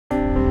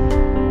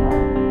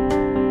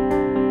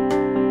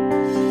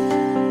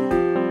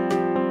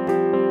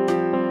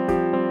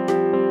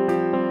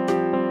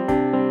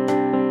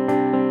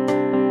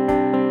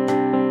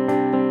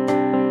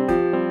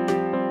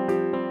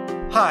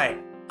Hi,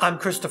 I'm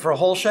Christopher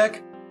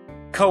Holschek,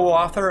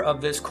 co-author of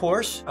this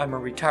course. I'm a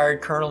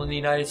retired colonel in the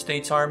United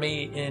States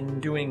Army in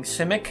doing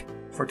CIMIC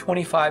for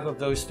 25 of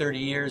those 30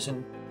 years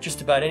in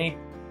just about any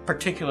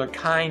particular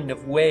kind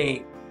of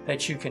way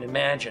that you can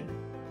imagine.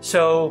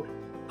 So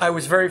I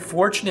was very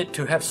fortunate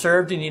to have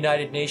served in the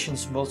United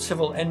Nations in both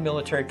civil and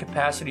military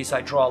capacities.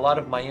 I draw a lot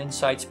of my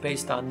insights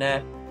based on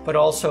that, but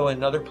also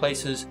in other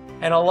places.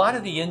 And a lot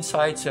of the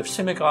insights of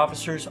CIMIC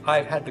officers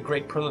I've had the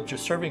great privilege of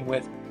serving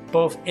with,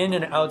 both in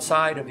and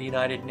outside of the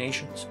United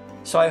Nations.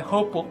 So I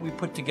hope what we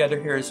put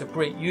together here is of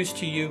great use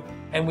to you,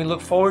 and we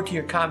look forward to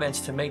your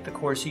comments to make the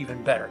course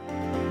even better.